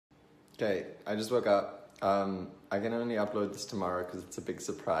Okay, I just woke up. I can only upload this tomorrow because it's a big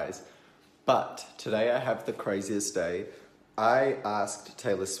surprise. But today I have the craziest day. I asked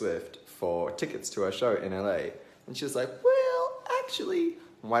Taylor Swift for tickets to our show in LA. And she was like, well, actually,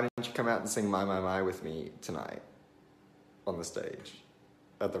 why don't you come out and sing My with me tonight on the stage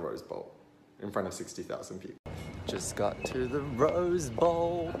at the Rose Bowl in front of 60,000 people. Just got to the Rose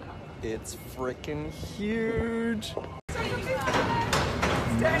Bowl. It's freaking huge.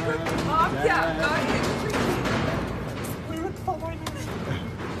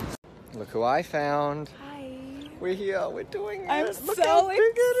 Look who I found. Hi. We're here. We're doing it. I'm Look so how big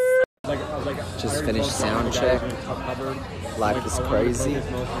it is. Just finished sound check. Life is crazy.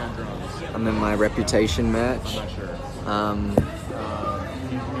 I'm in my Reputation merch.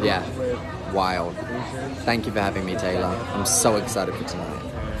 Yeah, wild. Thank you for having me, Taylor. I'm so excited for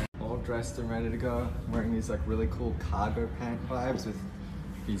tonight. All dressed and ready to go. I'm wearing these like really cool cargo pant vibes with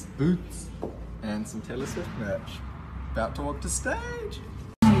these boots and some Taylor Swift merch. About to walk to stage. Which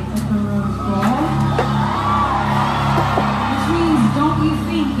means, don't you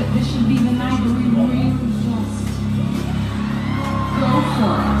think that this should be the night that we really just go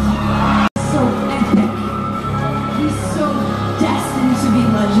for it? So epic. He's so destined to be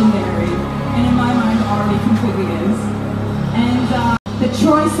legendary, and in my mind already completely is. And the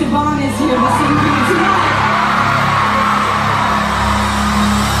Troye Sivan is here to sing for you tonight.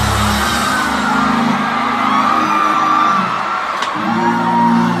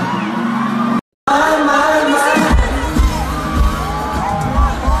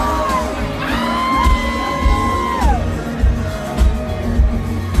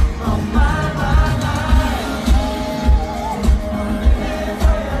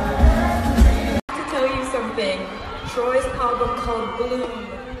 Troy's album called Bloom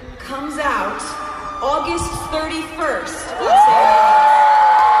comes out August 31st.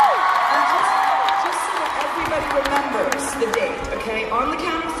 And just so that everybody remembers the date, okay? On the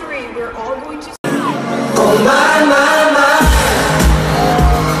count of three, we're all going to